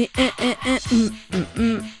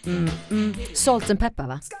 Salt and pepper,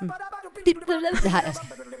 va? Det här är...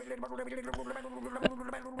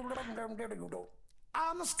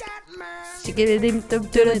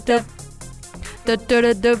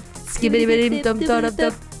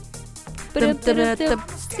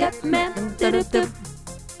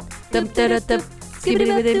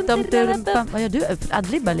 Vad gör du?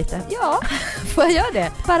 Adlibbar lite. Ja, får jag göra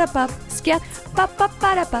det? Parapapp, skatt, pappa,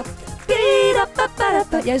 parapapp.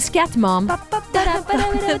 Jag är skattmam.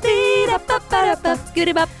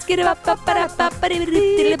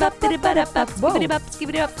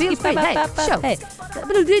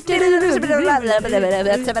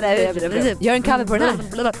 Gör en cover på den här.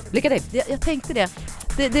 Lycka till. Jag tänkte det.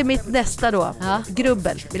 Det är mitt nästa då.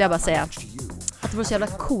 Grubbel, vill jag bara säga. Att det var så jävla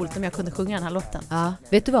coolt om jag kunde sjunga den här låten. Ja,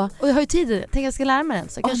 vet du vad? Och jag har ju tid. Tänk jag ska lära mig den.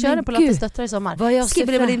 Så jag kan köra den på Lottes döttrar i sommar. I'm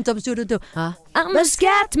a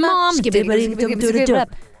scat mom.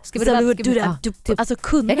 Alltså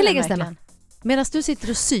kunde jag kan lägga stämman. Medan du sitter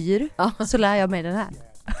och syr så lär jag mig den här.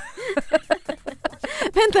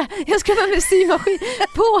 Vänta, jag ska vara med symaskin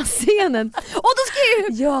på scenen. Och då ska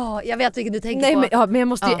jag... Ja, jag vet vilken du tänker på. Men jag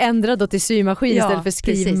måste ju ändra då till symaskin istället för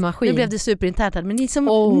skrivmaskin. Nu blev det superinternt här. Men ni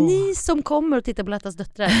som kommer och tittar på Lottes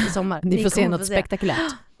döttrar i sommar. Ni får se något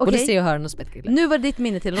spektakulärt. Både se och höra något spektakulärt. Nu var det ditt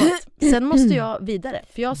minne till låt. Sen måste jag vidare.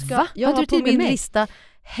 För jag har på min lista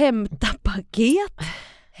hämta paket,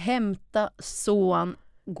 hämta son,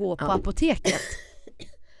 gå på apoteket.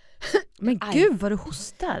 Men gud vad du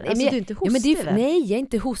hostar. Alltså, du är inte hostig. Nej, jag är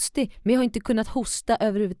inte hostig. Men jag har inte kunnat hosta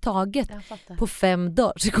överhuvudtaget på 5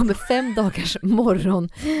 dagar. Så det kommer 5 dagars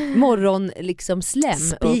morgon liksom slem.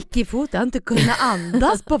 Spik i fot, jag har inte kunnat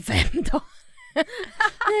andas på 5 dagar.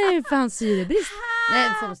 Nej, fan syrebrist. Nej,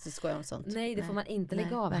 det får man inte skoja om sånt. Nej, det får man inte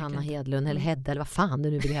lägga av verkligen. Hanna Hedlund eller Hedda eller vad fan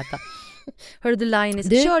du nu vill heta. Hörru du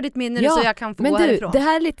Lajnis, kör ditt minne så jag kan få gå härifrån. Det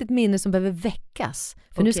här är lite ett minne som behöver väckas.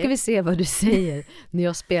 För nu ska vi se vad du säger när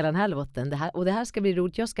jag spelar den här låten. Det här ska bli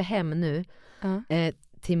roligt. Jag ska hem nu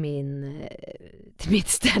till mitt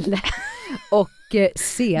ställe och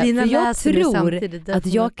se. För jag tror att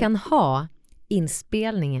jag kan ha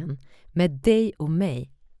inspelningen med dig och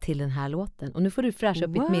mig till den här låten. Och nu får du fräscha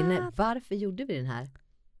upp ditt minne. Varför gjorde vi den här?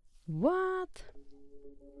 What?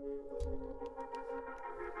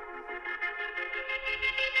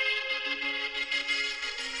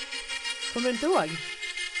 Kommer du inte ihåg?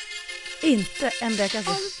 Inte en vecka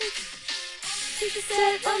sedan.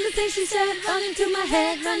 All the things she said, running through my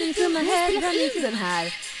head, running through my head, running through den här.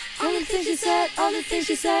 All the things she said, all the things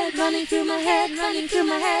she said, running through my head, running through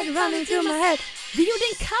my head, running through my head. Vi gjorde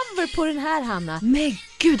en cover på den här, Hanna. Men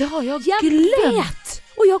gud, det har jag glömt. Vet!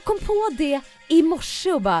 Och jag kom på det i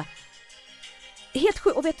morse och bara helt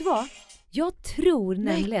sjukt. Och vet du vad? Jag tror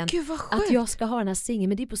nämligen att jag ska ha den här singeln,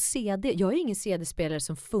 men det är på CD. Jag är ju ingen CD-spelare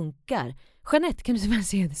som funkar. Jeanette, kan du vara en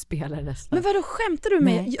CD-spelare nästan? Men vadå, skämtar du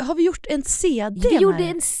med? Nej. Har vi gjort en CD? Vi gjorde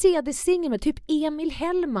en CD-singel med typ Emil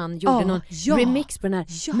Hellman gjorde någon remix på den här.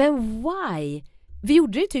 Ja. Men why? Vi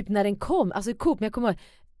gjorde det typ när den kom. Alltså cool, men jag kommer ihåg.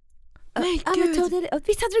 Nej, gud.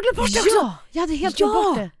 Visst hade du glömt bort det också? Ja, jag hade helt glömt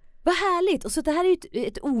bort det. Vad härligt. Och så det här är ju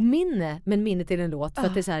ett ominne, men minne till en låt. För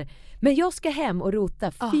att det är så här, men jag ska hem och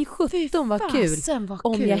rota. Fy 17 vad kul.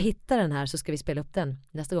 Om jag hittar den här så ska vi spela upp den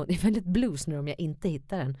nästa gång. Det är väldigt blues nu om jag inte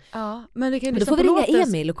hittar den. Ja, men då får vi ringa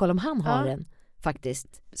Emil och kolla om han har den.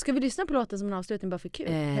 Faktiskt. Ska vi lyssna på låten som en avslutning bara för kul?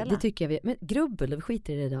 Det tycker jag. Men grubbel, vi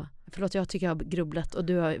skiter i det idag. Förlåt, jag tycker jag har grubblat och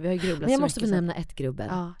vi har grubblat. Men jag måste få nämna ett grubbel.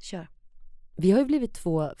 Ja, kör. Vi har ju blivit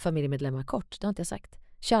 2 familjemedlemmar kort, det har inte jag sagt.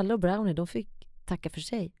 Challe och Brownie, de fick tacka för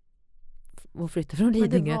sig och flytta från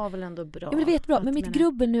Lidingö. Men det var väl ändå bra. Ja, men det vet bra. Men mitt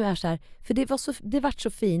grubbel nu är så här, för det var så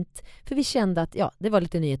fint, för vi kände att det var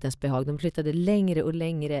lite nyhetens behag. De flyttade längre och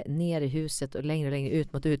längre ner i huset och längre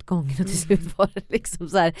ut mot utgången och till slut var det liksom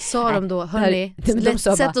så här. Sa de då, hörni,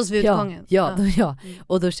 sätt oss vid utgången. Ja.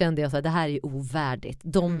 Och då kände jag så här, det här är ju ovärdigt.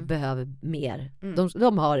 De behöver mer. De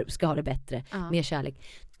ska ha det bättre. Mer kärlek.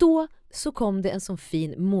 Då så kom det en sån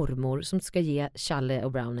fin mormor som ska ge Challe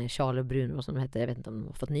och Brownie, Charlie och Bruno som de hette, jag vet inte om de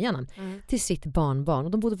har fått nya namn, till sitt barnbarn.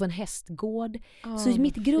 Och de bodde på en hästgård. Så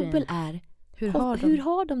mitt grubbel är, hur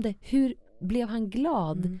har de det? Hur blev han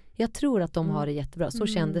glad? Jag tror att de har det jättebra. Så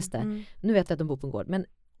kändes det. Nu vet jag att de bor på en gård. Men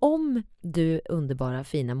om du underbara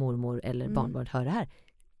fina mormor eller barnbarn hör det här,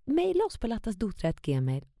 mejla oss på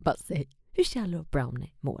lattasdotra@gmail. Bara säg hur Challe och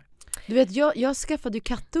Brownie mår. Du vet, jag skaffade ju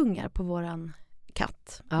kattungar på våran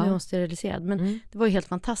katt. Nu är hon steriliserad. Men det var ju helt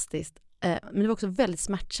fantastiskt. Men det var också väldigt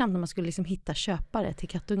smärtsamt när man skulle liksom hitta köpare till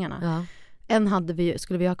kattungarna. Ja. En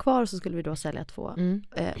skulle vi ha kvar och så skulle vi då sälja 2.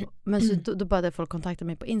 Men så då började folk kontakta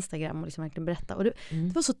mig på Instagram och liksom verkligen berätta. Och det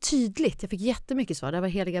var så tydligt. Jag fick jättemycket svar. Det var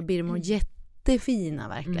heliga birmor, jättefina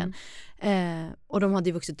verkligen. Och de hade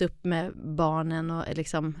ju vuxit upp med barnen och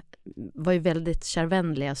liksom var ju väldigt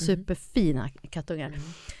kärvänliga, superfina kattungar.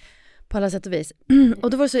 På alla sätt och vis. Och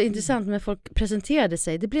då var det så intressant när folk presenterade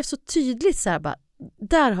sig. Det blev så tydligt så här bara,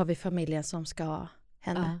 där har vi familjen som ska ha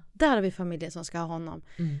henne. Där har vi familjen som ska ha honom.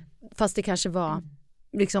 Fast det kanske var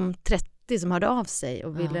liksom 30 som hörde av sig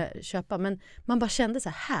och ville köpa. Men man bara kände så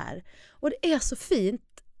här. Och det är så fint.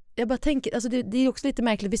 Jag bara tänker, alltså det är också lite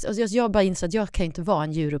märkligt. Alltså jag bara inser att jag kan inte vara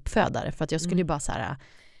en djuruppfödare. För att jag skulle ju bara så här...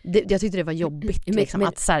 jag tyckte det var jobbigt liksom,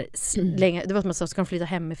 att så här, länge, det var som att man ska flytta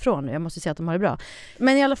hemifrån. Jag måste säga att de har det bra.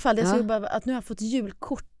 Men i alla fall, jag såg bara att nu har jag fått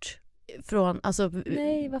julkort från, alltså,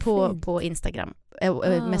 på Instagram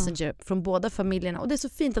Messenger från båda familjerna. Och det är så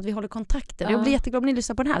fint att vi håller kontakten. Jag blir jätteglad om ni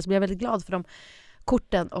lyssnar på den här, så blir jag väldigt glad för de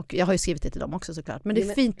korten, och jag har ju skrivit det till dem också såklart. Men det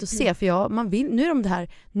är fint att se, för man vill, nu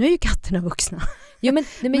är ju katterna vuxna. Ja, men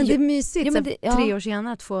det är mysigt 3 år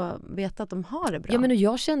senare att få veta att de har det bra. Ja, men och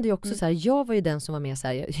jag kände ju också så här, jag var ju den som var med så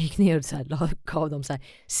här, jag gick ner och så här, gav dem så här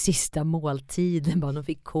sista måltiden, bara de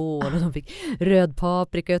fick kål och de fick röd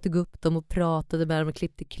paprika, jag tog upp dem och pratade med dem och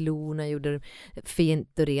klippte klorna, gjorde det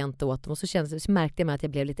fint och rent åt dem, och så märkte jag mig att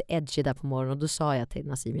jag blev lite edgy där på morgonen, och då sa jag till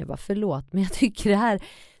Nassim, jag bara förlåt, men jag tycker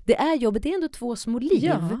det är jobbet, det är ändå 2 små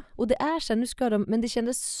liv. Och det är så här, nu ska de, men det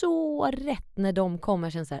kändes så rätt när de kom.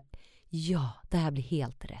 Jag kände så här, det här blir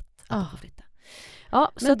helt rätt att de får flytta.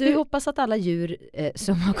 Ja, så vi hoppas att alla djur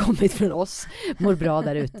som har kommit från oss mår bra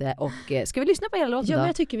där ute. Och ska vi lyssna på hela låten då? Ja, men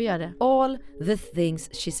jag tycker vi gör det. All the things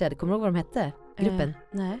she said. Kommer du ihåg vad de hette? Gruppen?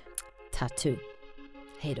 Nej. Tattoo.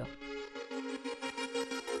 Hej då.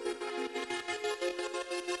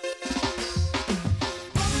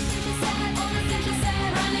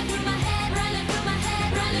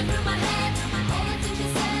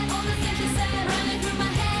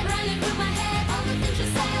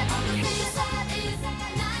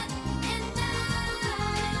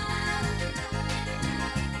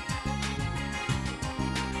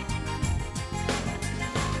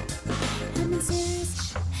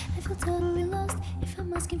 Totally lost. If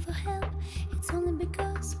I'm asking for help, it's only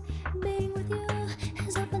because being with you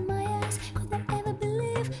has opened my eyes. Could I ever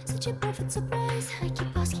believe such a perfect surprise? I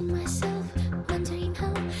keep asking myself, wondering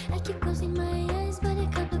how. I keep closing my eyes, but I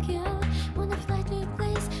can't block you out. Wanna fly to a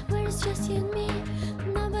place where it's just you and me,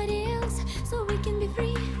 nobody else, so we can be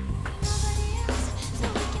free. Nobody else, so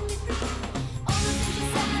we can be free. All the things you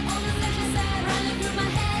said, all the things you said, running through my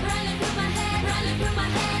head, running through my head, running through my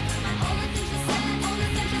head. All the things you said, all the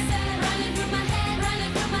things you said, running through my head,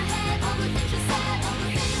 running through my head. All the things you said, all the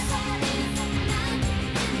things you said is not enough.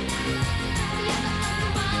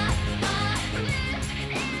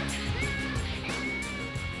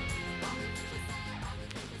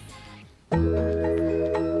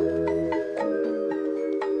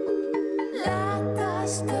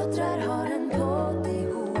 Lattas döttrar har en podd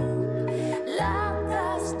ihop.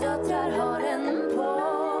 Lattas döttrar har en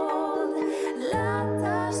podd.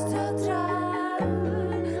 Lattas döttrar.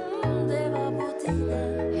 Det var på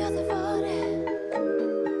tiden. Ja, det var det.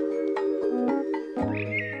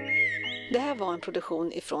 Det här var en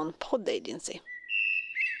produktion ifrån Podd Agency.